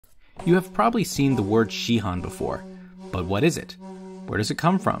You have probably seen the word Shihan before, but what is it? Where does it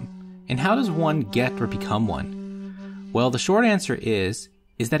come from? And how does one get or become one? Well, the short answer is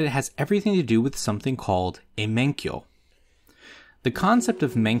that it has everything to do with something called a Menkyo. The concept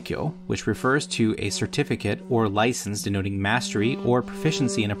of Menkyo, which refers to a certificate or license denoting mastery or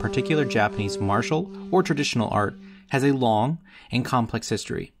proficiency in a particular Japanese martial or traditional art, has a long and complex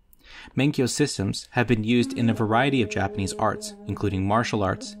history. Menkyo systems have been used in a variety of Japanese arts, including martial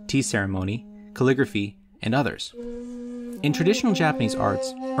arts, tea ceremony, calligraphy, and others. In traditional Japanese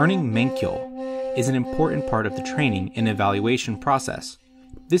arts, earning Menkyo is an important part of the training and evaluation process.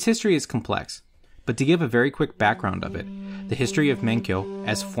 This history is complex, but to give a very quick background of it, the history of Menkyo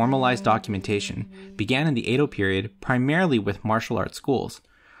as formalized documentation began in the Edo period primarily with martial arts schools.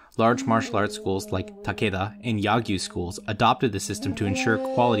 Large martial arts schools like Takeda and Yagyu schools adopted the system to ensure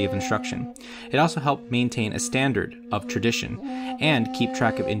quality of instruction. It also helped maintain a standard of tradition and keep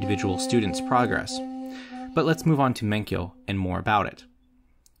track of individual students' progress. But let's move on to Menkyo and more about it.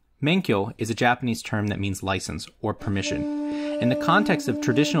 Menkyo is a Japanese term that means license or permission. In the context of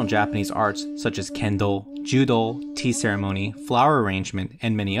traditional Japanese arts such as kendo, judo, tea ceremony, flower arrangement,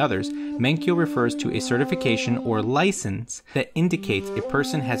 and many others, Menkyo refers to a certification or license that indicates a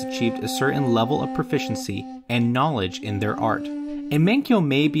person has achieved a certain level of proficiency and knowledge in their art. A Menkyo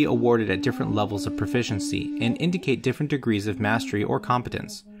may be awarded at different levels of proficiency and indicate different degrees of mastery or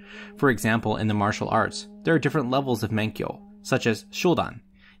competence. For example, in the martial arts, there are different levels of Menkyo, such as Shodan,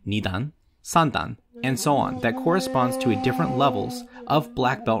 Nidan, Sandan, and so on, that corresponds to different levels of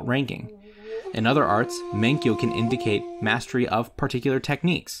black belt ranking. In other arts, Menkyo can indicate mastery of particular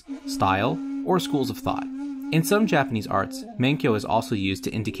techniques, style, or schools of thought. In some Japanese arts, Menkyo is also used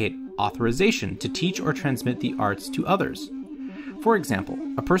to indicate authorization to teach or transmit the arts to others. For example,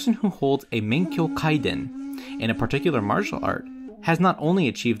 a person who holds a Menkyo Kaiden in a particular martial art has not only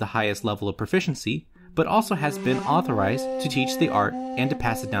achieved the highest level of proficiency, but also has been authorized to teach the art and to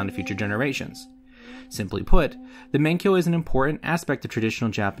pass it down to future generations. Simply put, the Menkyo is an important aspect of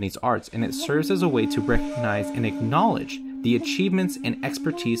traditional Japanese arts, and it serves as a way to recognize and acknowledge the achievements and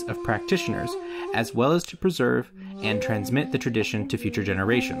expertise of practitioners, as well as to preserve and transmit the tradition to future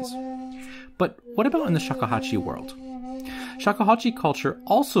generations. But what about in the Shakuhachi world? Shakuhachi culture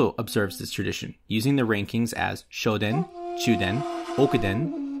also observes this tradition, using the rankings as Shoden, Chuden,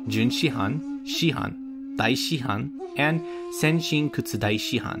 Okuden, Junshihan, Shihan, Daishihan, and Senshin Kutsudai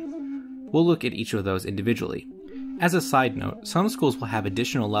Shihan. We'll look at each of those individually. As a side note, some schools will have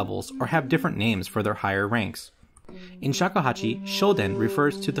additional levels or have different names for their higher ranks. In Shakuhachi, Shoden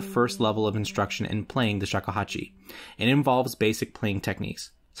refers to the first level of instruction in playing the Shakuhachi. It involves basic playing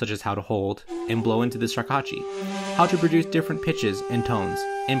techniques, such as how to hold and blow into the Shakuhachi, how to produce different pitches and tones,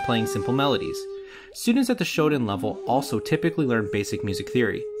 and playing simple melodies. Students at the Shoden level also typically learn basic music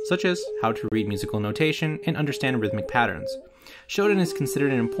theory, such as how to read musical notation and understand rhythmic patterns. Shoden is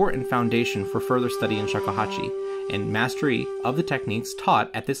considered an important foundation for further study in Shakuhachi, and mastery of the techniques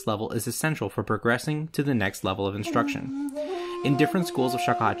taught at this level is essential for progressing to the next level of instruction. In different schools of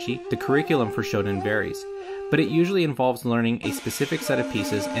Shakuhachi, the curriculum for Shoden varies, but it usually involves learning a specific set of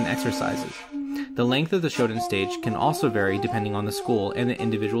pieces and exercises. The length of the Shoden stage can also vary depending on the school and the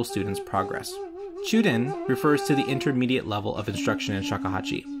individual student's progress. Chuden refers to the intermediate level of instruction in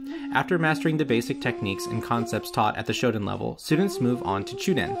Shakuhachi. After mastering the basic techniques and concepts taught at the Shoden level, students move on to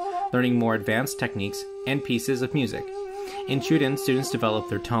Chuden, learning more advanced techniques and pieces of music. In Chuden, students develop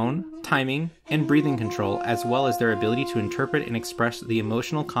their tone, timing, and breathing control, as well as their ability to interpret and express the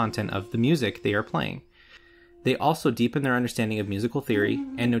emotional content of the music they are playing. They also deepen their understanding of musical theory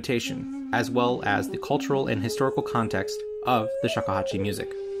and notation, as well as the cultural and historical context of the Shakuhachi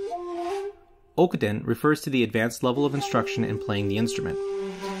music. Okuden refers to the advanced level of instruction in playing the instrument.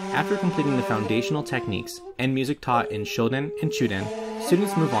 After completing the foundational techniques and music taught in Shoden and Chuden,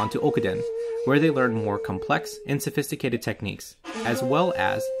 students move on to Okuden, where they learn more complex and sophisticated techniques, as well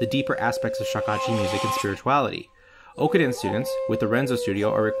as the deeper aspects of Shakuhachi music and spirituality. Okuden students with the Renzoh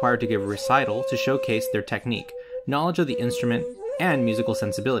studio are required to give a recital to showcase their technique, knowledge of the instrument, and musical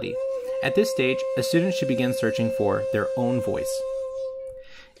sensibility. At this stage, a student should begin searching for their own voice.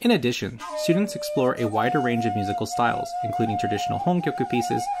 In addition, students explore a wider range of musical styles, including traditional honkyoku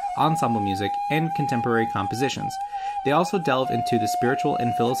pieces, ensemble music, and contemporary compositions. They also delve into the spiritual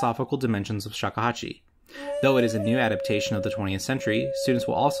and philosophical dimensions of Shakuhachi. Though it is a new adaptation of the 20th century, students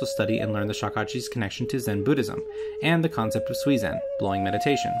will also study and learn the Shakuhachi's connection to Zen Buddhism and the concept of Suizen, blowing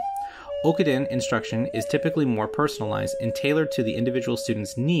meditation. Okuden instruction is typically more personalized and tailored to the individual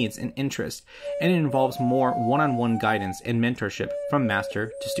student's needs and interests, and it involves more one-on-one guidance and mentorship from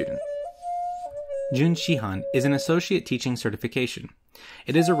master to student. Jun Shihan is an associate teaching certification.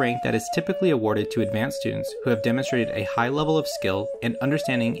 It is a rank that is typically awarded to advanced students who have demonstrated a high level of skill and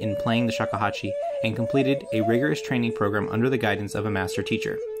understanding in playing the shakuhachi and completed a rigorous training program under the guidance of a master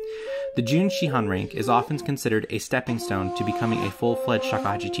teacher. The Jun Shihan rank is often considered a stepping stone to becoming a full-fledged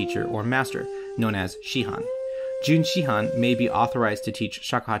shakuhachi teacher or master, known as Shihan. Jun Shihan may be authorized to teach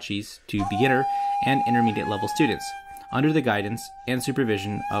shakuhachis to beginner and intermediate level students, under the guidance and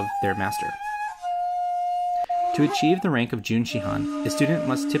supervision of their master. To achieve the rank of Jun Shihan, a student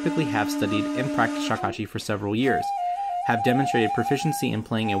must typically have studied and practiced shakuhachi for several years, have demonstrated proficiency in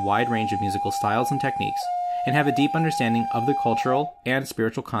playing a wide range of musical styles and techniques, and have a deep understanding of the cultural and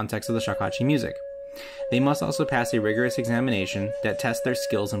spiritual context of the shakuhachi music. They must also pass a rigorous examination that tests their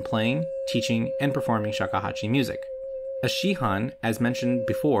skills in playing, teaching, and performing shakuhachi music. A Shihan, as mentioned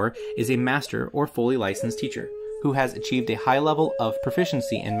before, is a master or fully licensed teacher who has achieved a high level of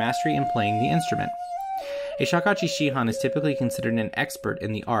proficiency and mastery in playing the instrument. A shakuhachi Shihan is typically considered an expert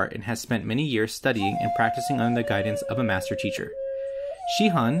in the art and has spent many years studying and practicing under the guidance of a master teacher.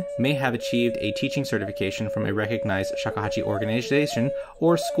 Shihan may have achieved a teaching certification from a recognized shakuhachi organization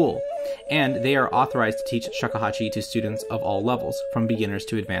or school, and they are authorized to teach shakuhachi to students of all levels, from beginners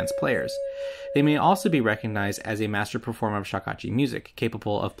to advanced players. They may also be recognized as a master performer of shakuhachi music,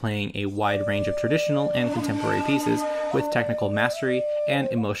 capable of playing a wide range of traditional and contemporary pieces with technical mastery and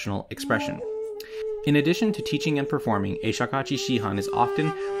emotional expression. In addition to teaching and performing, a shakuhachi Shihan is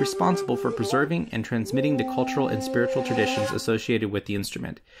often responsible for preserving and transmitting the cultural and spiritual traditions associated with the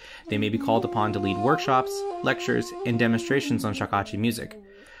instrument. They may be called upon to lead workshops, lectures, and demonstrations on shakuhachi music.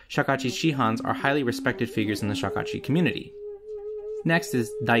 Shakuhachi Shihans are highly respected figures in the shakuhachi community. Next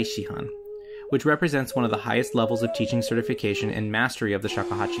is Dai Shihan, which represents one of the highest levels of teaching certification and mastery of the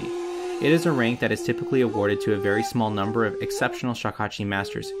shakuhachi. It is a rank that is typically awarded to a very small number of exceptional shakuhachi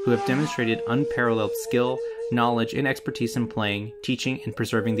masters who have demonstrated unparalleled skill, knowledge, and expertise in playing, teaching, and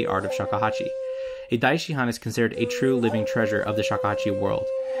preserving the art of shakuhachi. A Dai Shihan is considered a true living treasure of the shakuhachi world,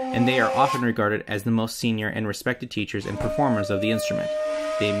 and they are often regarded as the most senior and respected teachers and performers of the instrument.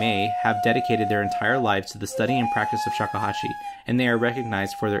 They may have dedicated their entire lives to the study and practice of shakuhachi, and they are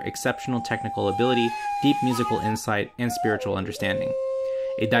recognized for their exceptional technical ability, deep musical insight, and spiritual understanding.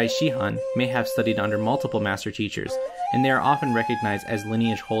 A Dai Shihan may have studied under multiple master teachers, and they are often recognized as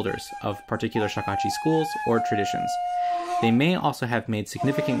lineage holders of particular shakuhachi schools or traditions. They may also have made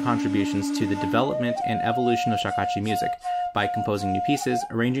significant contributions to the development and evolution of shakuhachi music by composing new pieces,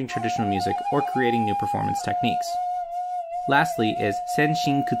 arranging traditional music, or creating new performance techniques. Lastly is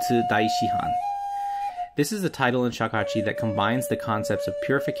Senshin Kutsu Dai Shihan. This is a title in shakuhachi that combines the concepts of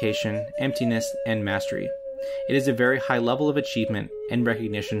purification, emptiness, and mastery. It is a very high level of achievement and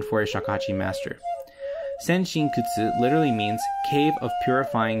recognition for a shakuhachi master. Senshin Kutsu literally means cave of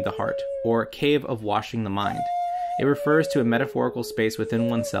purifying the heart, or cave of washing the mind. It refers to a metaphorical space within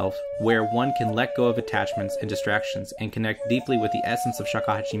oneself where one can let go of attachments and distractions and connect deeply with the essence of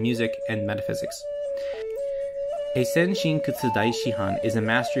shakuhachi music and metaphysics. A Senshin Kutsu Dai Shihan is a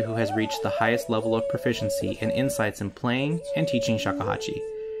master who has reached the highest level of proficiency and insights in playing and teaching shakuhachi.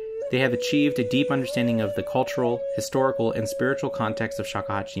 They have achieved a deep understanding of the cultural, historical, and spiritual context of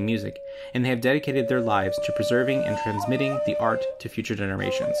shakuhachi music, and they have dedicated their lives to preserving and transmitting the art to future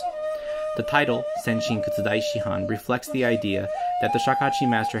generations. The title, Senshin Kutsu Dai Shihan, reflects the idea that the shakuhachi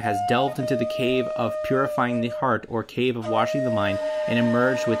master has delved into the cave of purifying the heart or cave of washing the mind and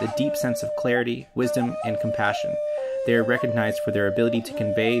emerged with a deep sense of clarity, wisdom, and compassion. They are recognized for their ability to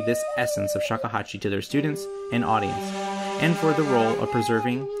convey this essence of shakuhachi to their students and audience, and for the role of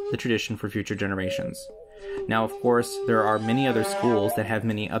preserving the tradition for future generations. Now, of course, there are many other schools that have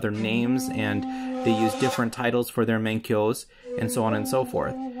many other names, and they use different titles for their Menkyos, and so on and so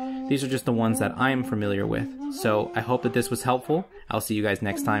forth. These are just the ones that I am familiar with, so I hope that this was helpful. I'll see you guys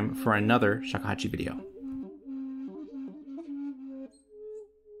next time for another shakuhachi video.